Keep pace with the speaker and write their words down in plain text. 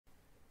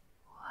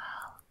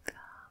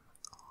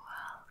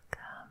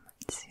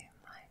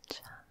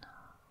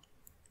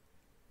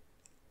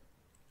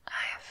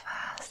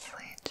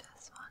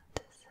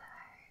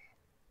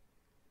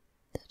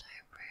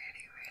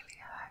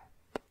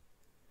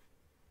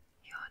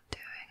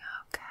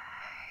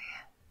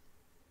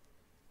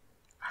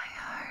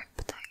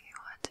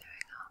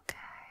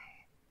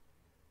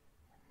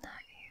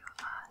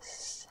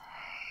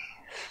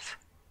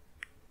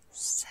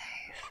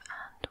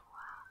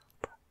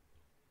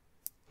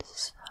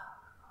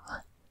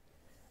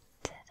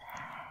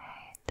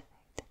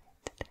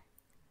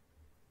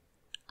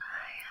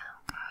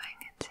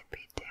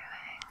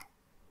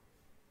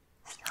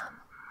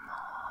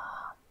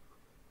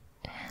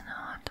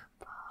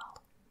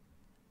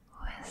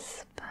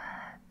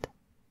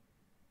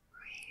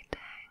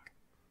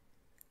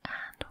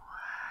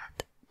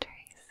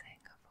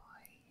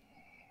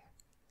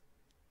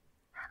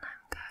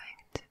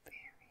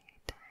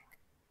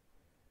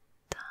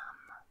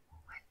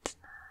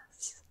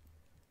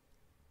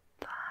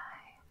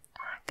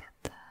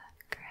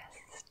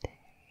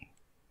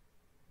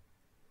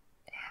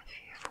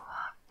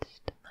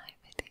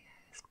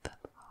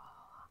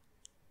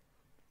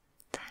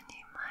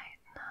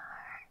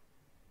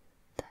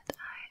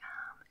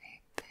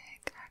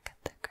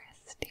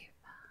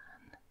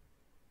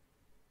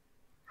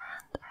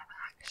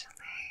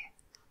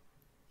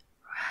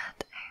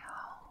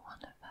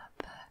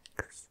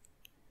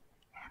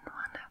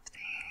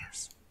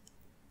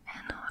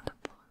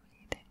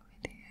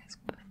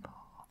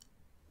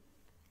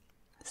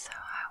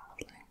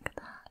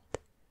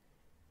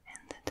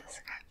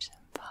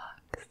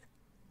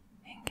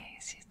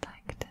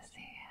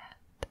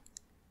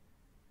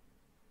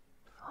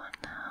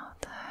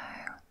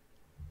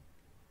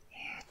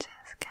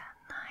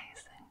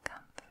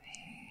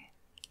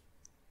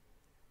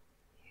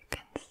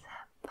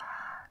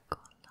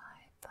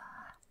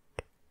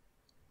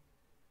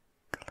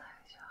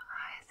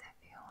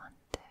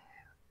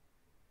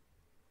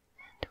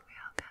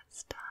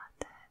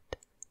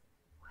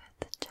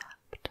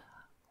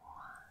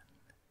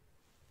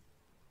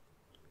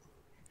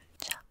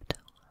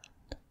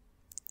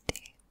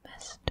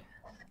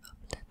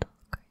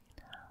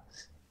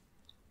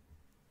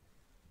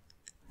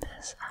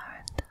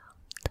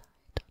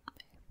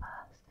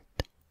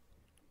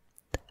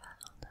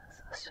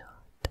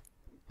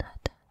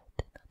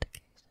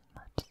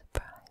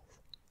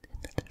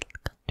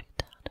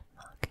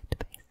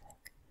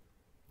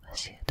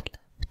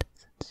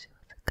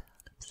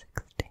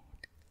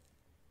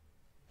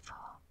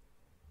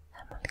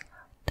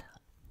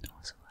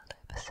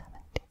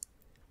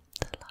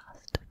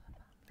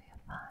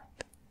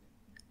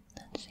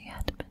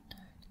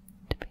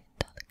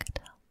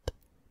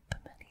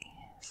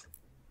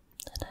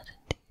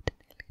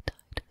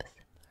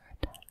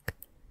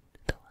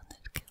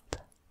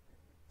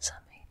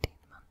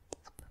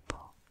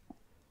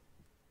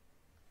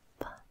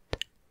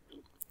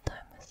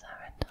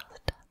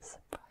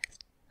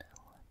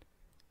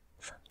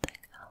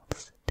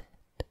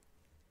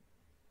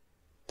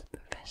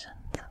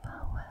visions of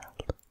our world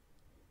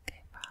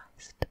gave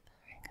rise to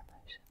varying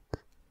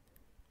emotions: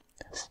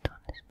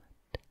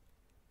 astonishment,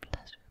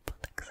 pleasurable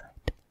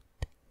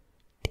excitement,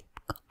 deep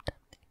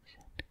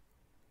contemplation,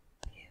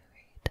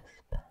 fury,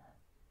 despair,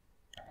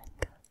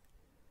 anger,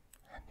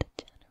 and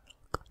general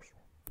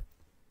gossip.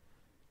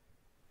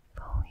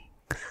 For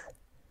weeks,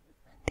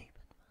 and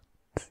even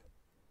months,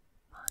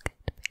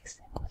 market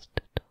pacing was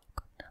to talk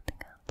of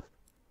nothing else.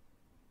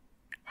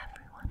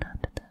 Everyone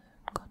had their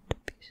own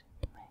contribution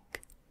to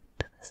make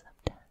to the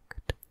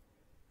subject,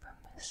 from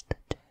Mr.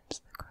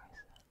 Jones the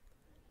grocer,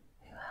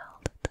 who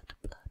held that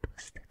blood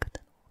was thicker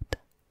than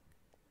water,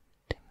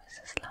 to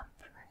Mrs.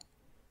 Lamprey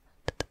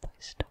at the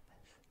post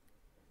office,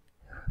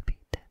 who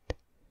repeated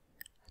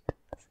ad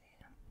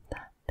nauseam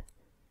that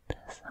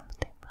there's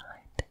something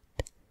behind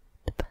it,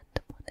 depend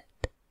upon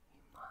it,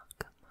 you mark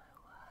my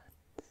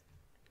words.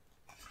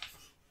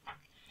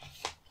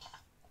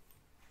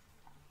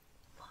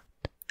 What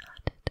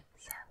added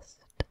zest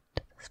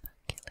to the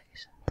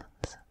speculations on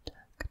the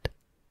subject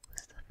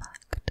was the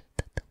fact that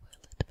the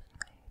will had been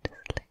made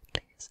as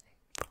lately as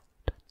April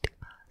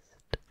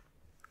 21st,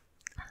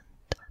 and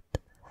add to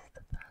this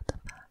the further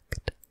fact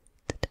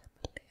that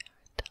Emily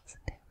Arundel's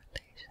near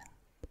relations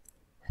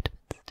had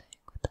been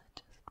staying with her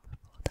just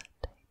before that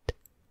date,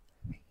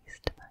 over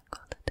Easter bank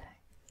holiday,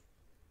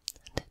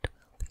 and it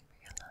will be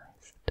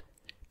realised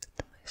that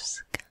the most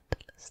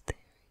scandalous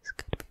theories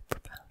could be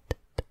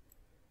propounded,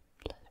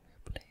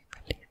 pleasurably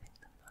relieving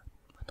the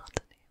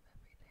monotony of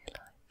everyday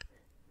life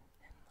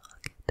in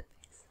market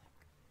facing.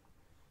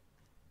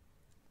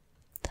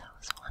 There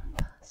was one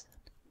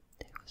person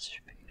who was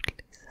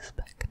shrewdly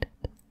suspected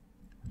of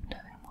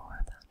knowing more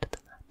about the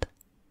matter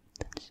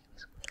than she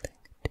was willing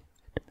to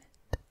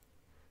admit.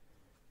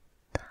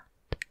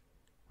 That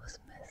was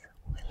Miss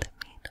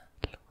Wilhelmina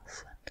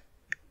Lawson,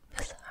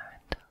 Miss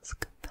Arundel's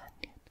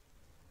companion.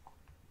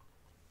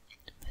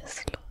 Miss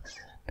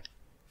Lawson,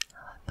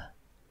 however,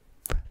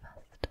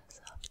 professed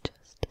herself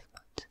just as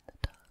much in the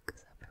dark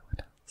as everyone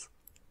else.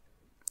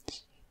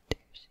 She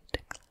too, she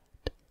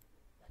declared,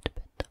 had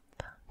been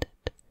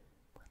dumbfounded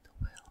when the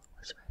will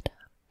was read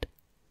out.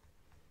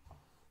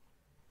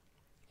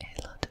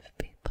 A lot of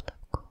people,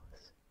 of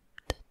course,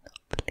 did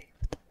not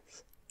believe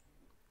this.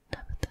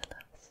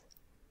 Nevertheless,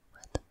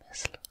 whether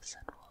Miss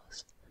Lawson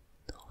was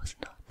or was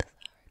not as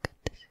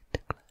arrogant as she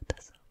declared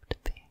herself to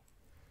be,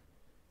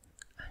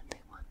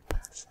 only one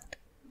person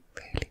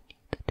really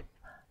knew the true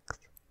facts.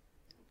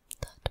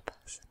 That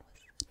person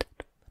was the dead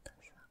woman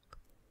herself.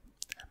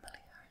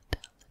 Emily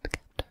Arundel had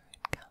kept her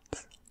own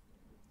counsel,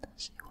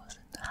 as she was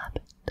in the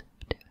habit of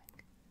doing.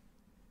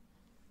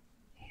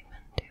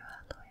 Even to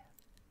her lawyer,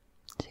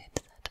 she had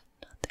said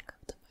nothing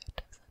of the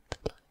motives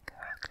underlying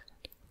her action.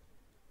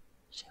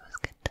 She was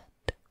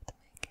content with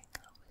making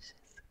her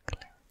wishes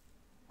clear.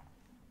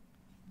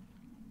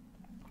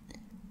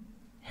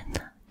 In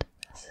that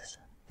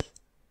reticence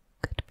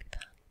could be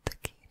found the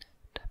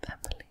keynote of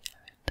Emily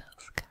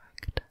Arundel's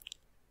character.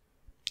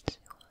 She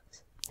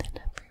was, in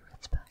every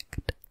respect,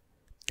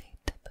 the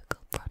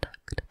typical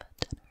product of her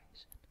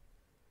generation.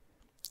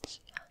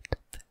 She had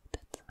both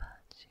its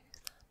virtues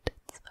and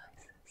its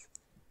vices.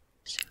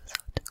 She was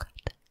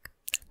autocratic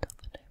and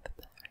often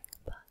overbearing,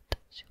 but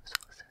she was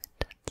also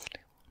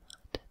intensely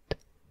warm-hearted.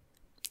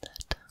 Her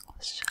tongue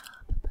was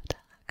sharp, but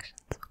her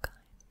actions were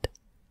kind.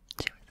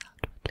 She was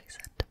outwardly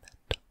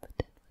sentimental, but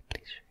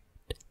inwardly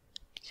shrewd.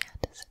 She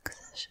had a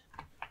succession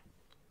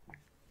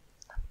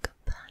of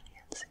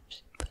companions whom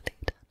she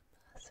bullied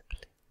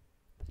unmercifully,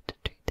 but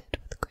treated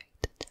with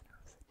great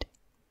generosity.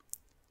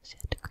 She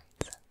had a great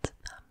sense of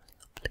family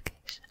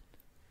obligation.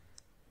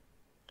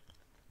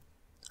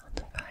 On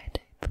the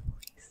Friday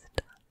before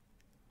Easter,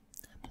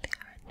 Emily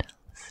Arundel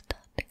was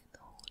standing in the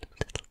hall of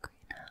Little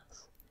Green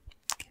House,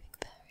 giving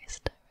various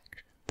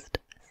directions to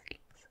Miss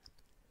Lawson.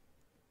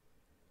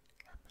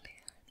 Emily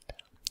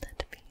Arundel had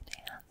been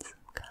a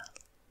handsome girl,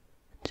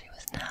 and she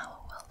was now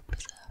a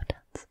well-preserved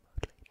handsome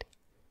old lady,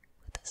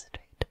 with a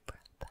straight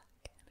brown back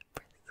and a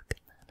brisk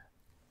manner.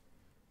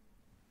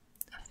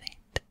 A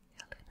faint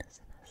yellowness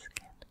in her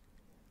skin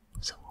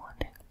was a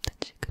warning that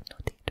she could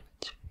not eat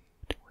rich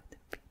food with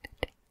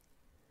impunity.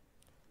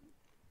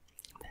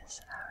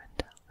 Miss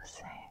Arundel was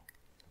saying,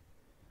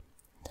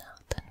 "Now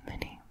then,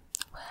 Minnie,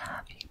 where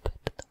have you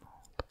put the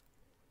mould?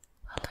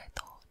 Well, I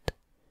thought,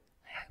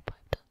 I hope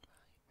I've done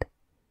right.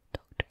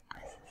 Dr.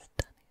 and Mrs.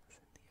 Daniels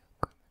in the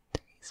oak room and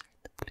Teresa in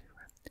the blue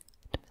room,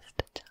 and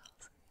Mr.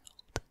 Charles in the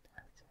older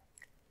nursery.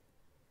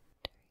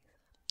 Teresa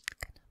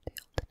can have the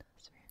older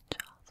nursery and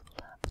Charles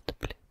will have the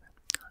blue room.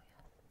 Oh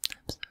yes,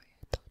 I'm sorry,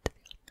 I thought the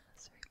old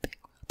nursery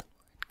being rather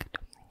more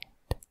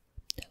inconvenient.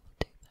 It will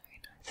do very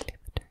nicely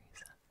for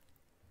Teresa."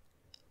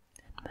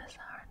 In Miss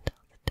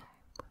Arundel's day,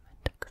 women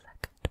took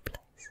second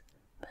place,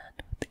 men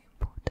were the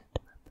important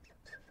members of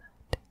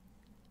society.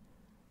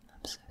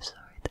 "I'm so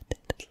sorry that the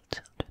little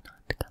children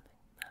aren't coming,"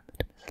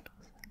 murmured Miss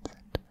Lawson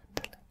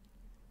sentimentally.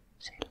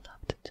 She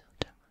loved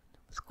children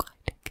and was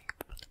quite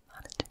incapable of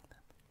managing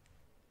them.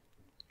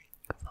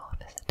 "4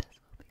 visitors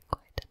will be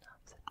quite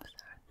enough," said Miss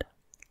Arundel.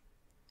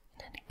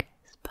 "In any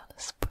case, Bella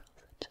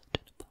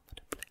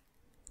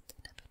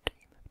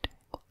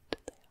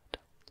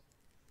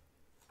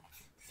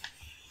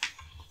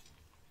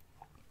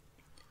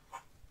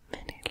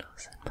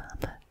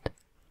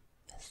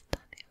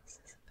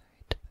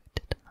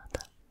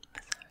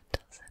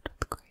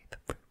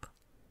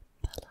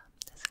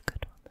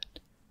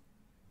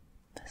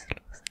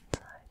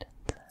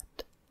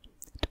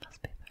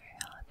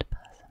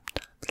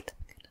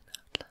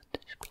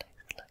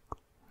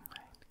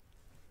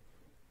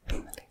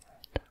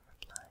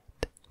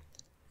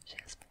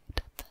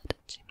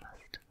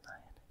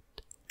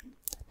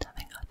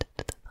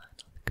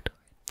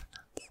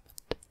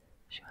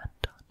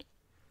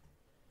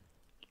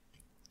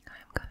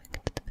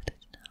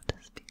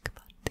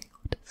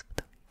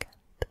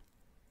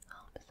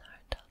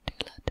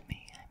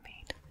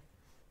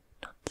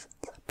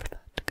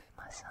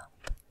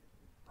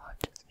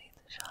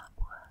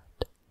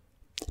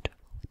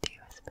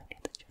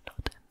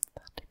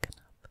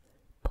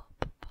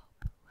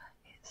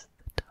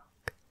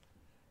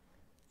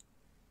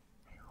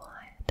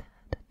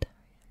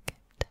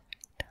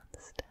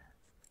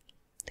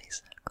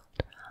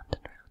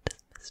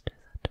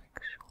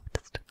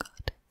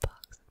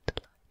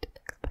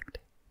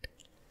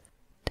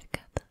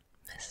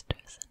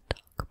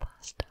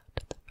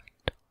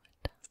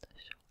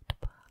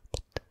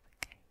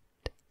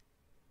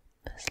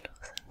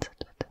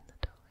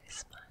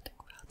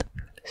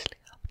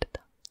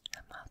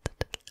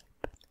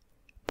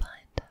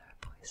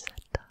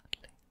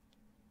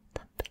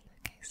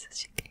kisses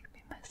she gave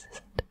me my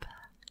scissors to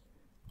bear.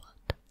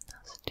 What?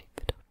 How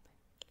stupid of me.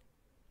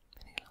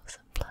 Minnie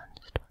Lawson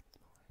plunged once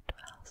more into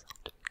a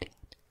household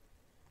routine.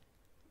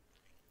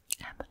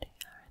 Emily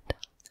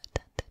Arundel,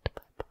 attended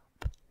by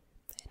Bob,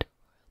 made a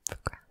royal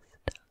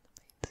progress down the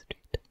main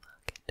street of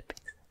Market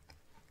Pieces.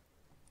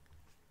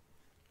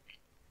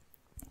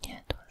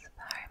 Yet it was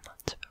very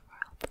much of a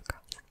royal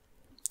progress.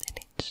 In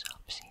each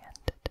shop she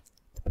entered,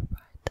 the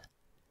proprietor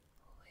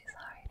always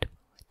hurried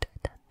forward to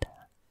attend to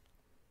her.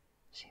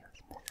 She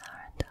was Miss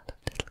Arundel,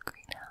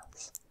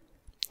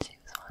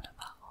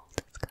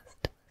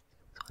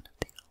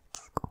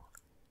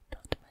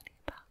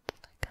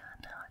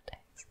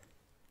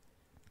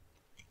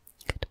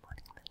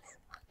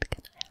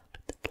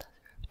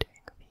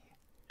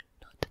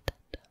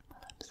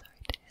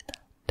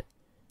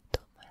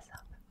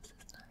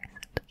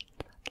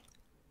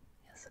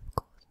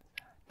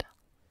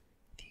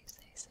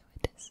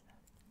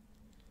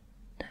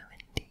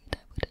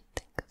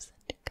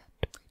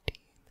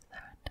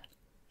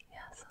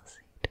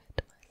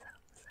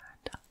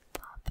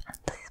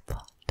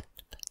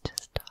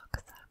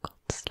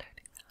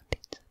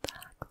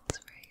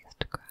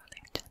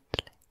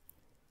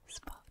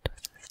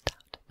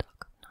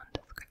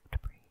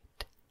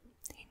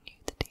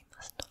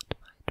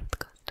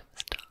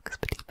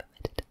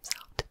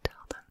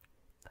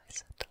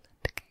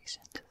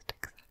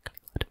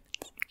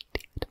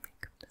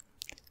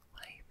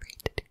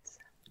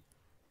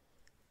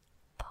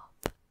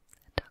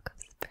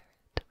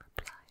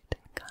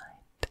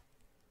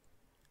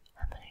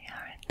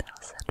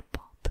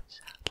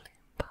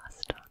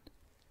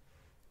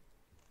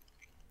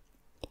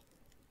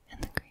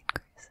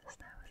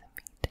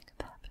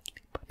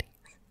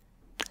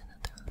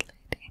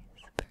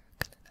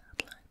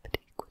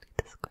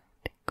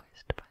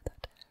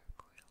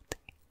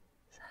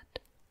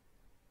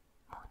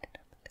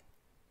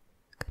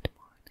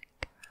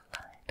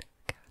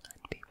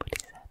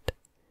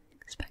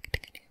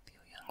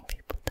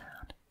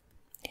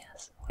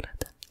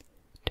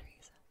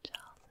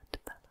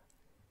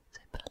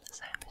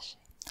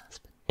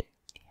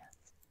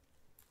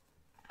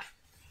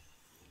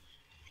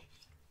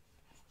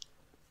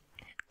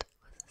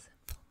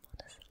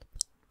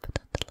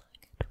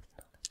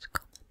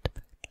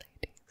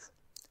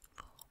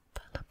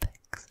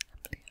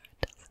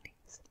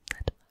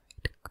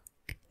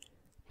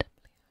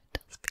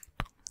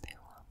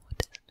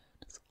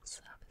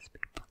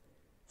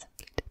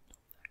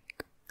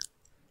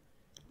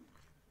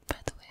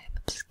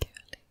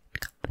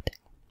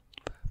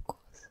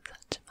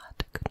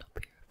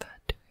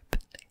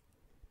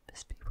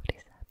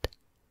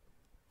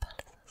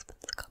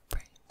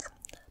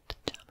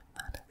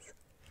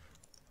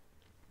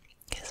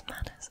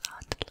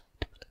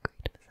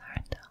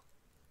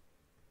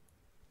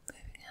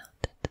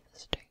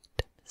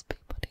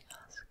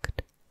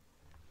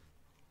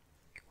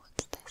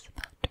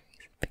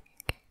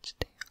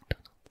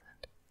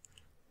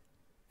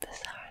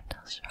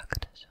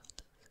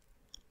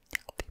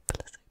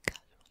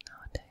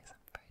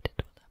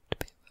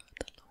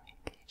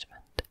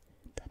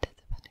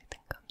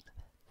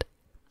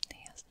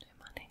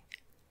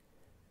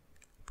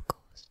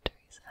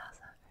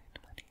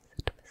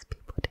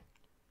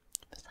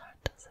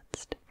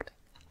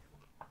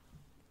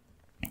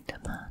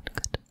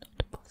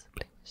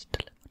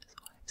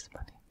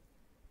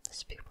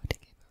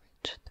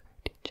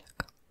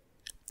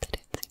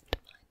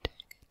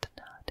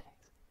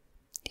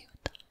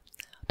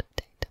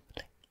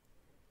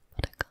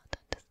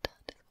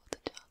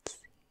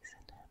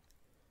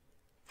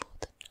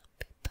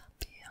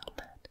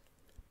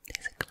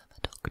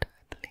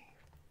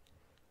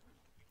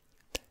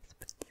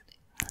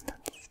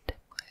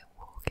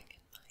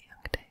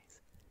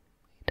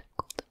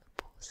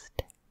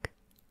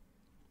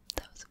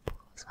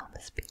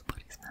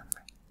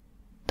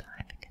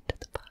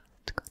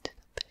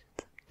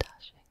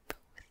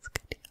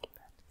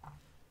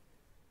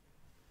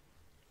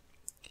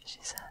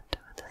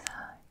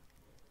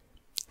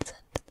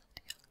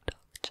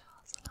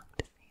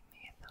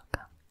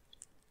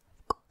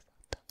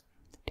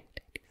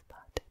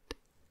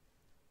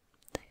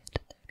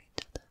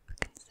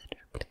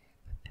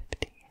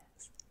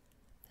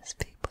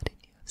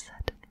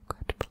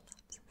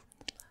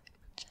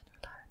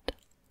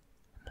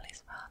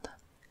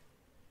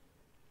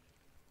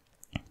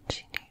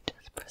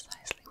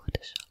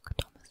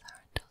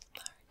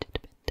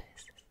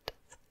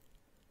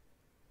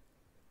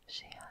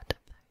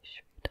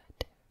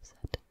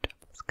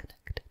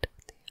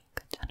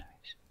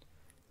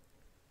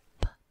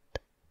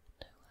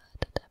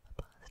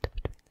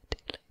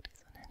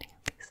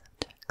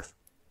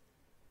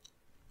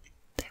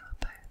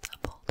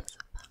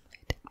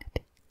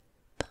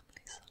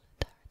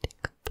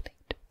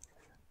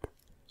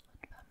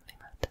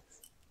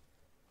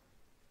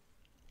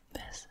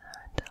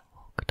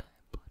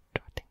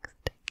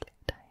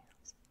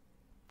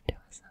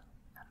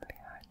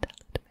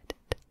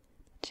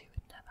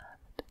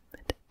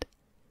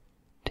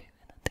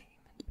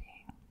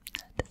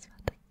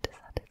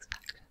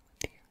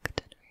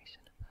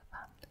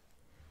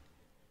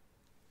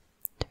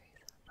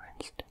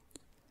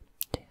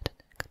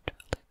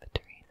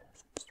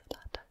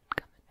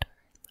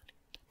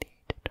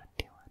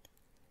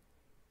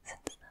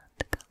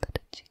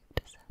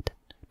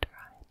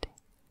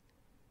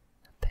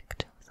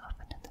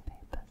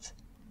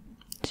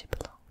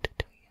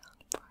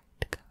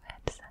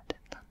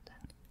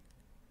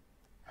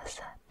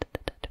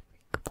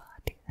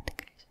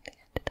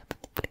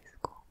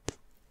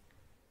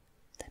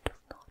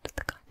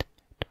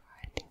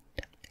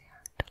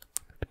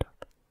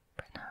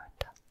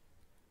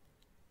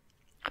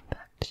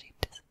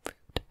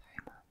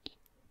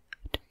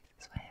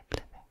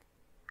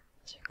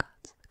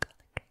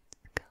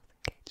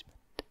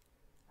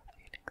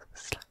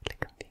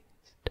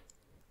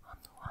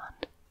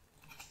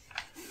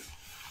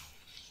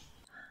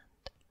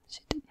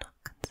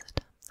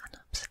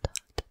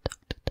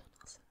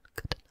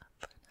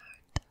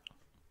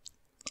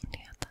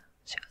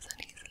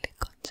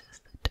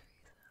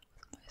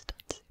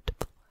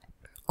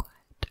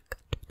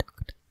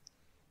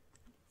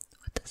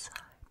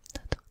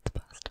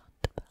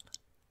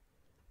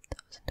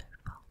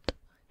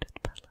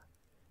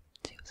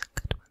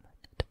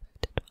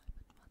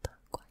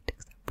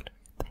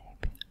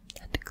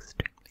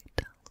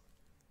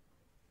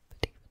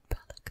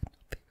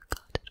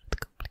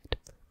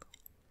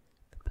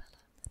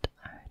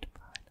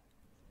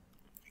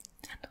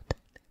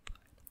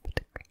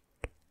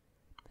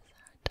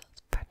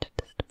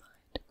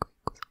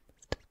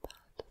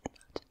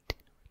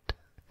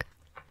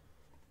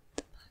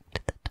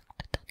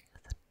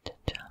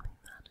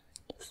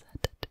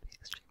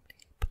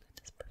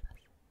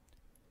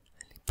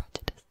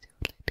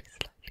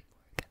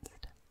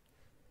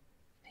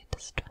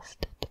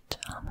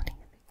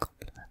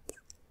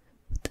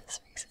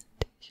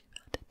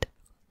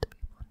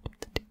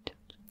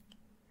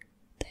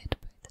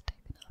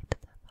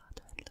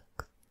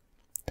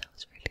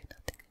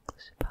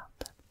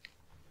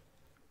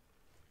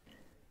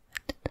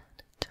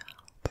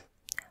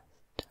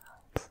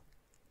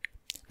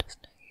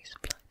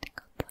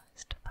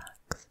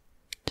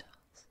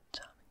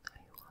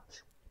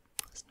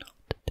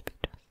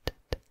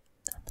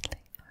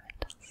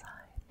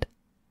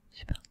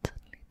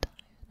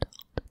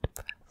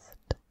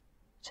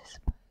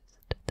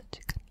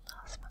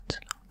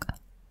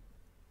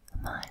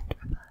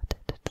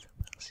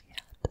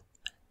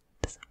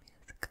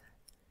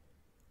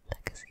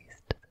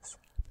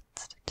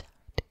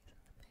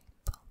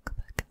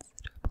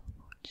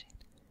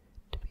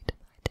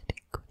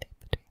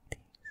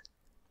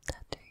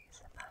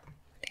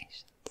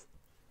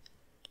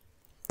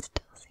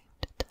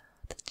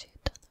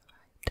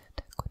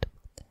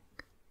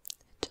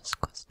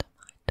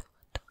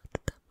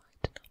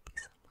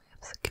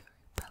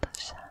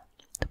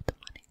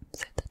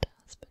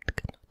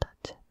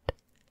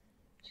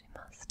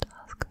 must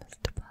ask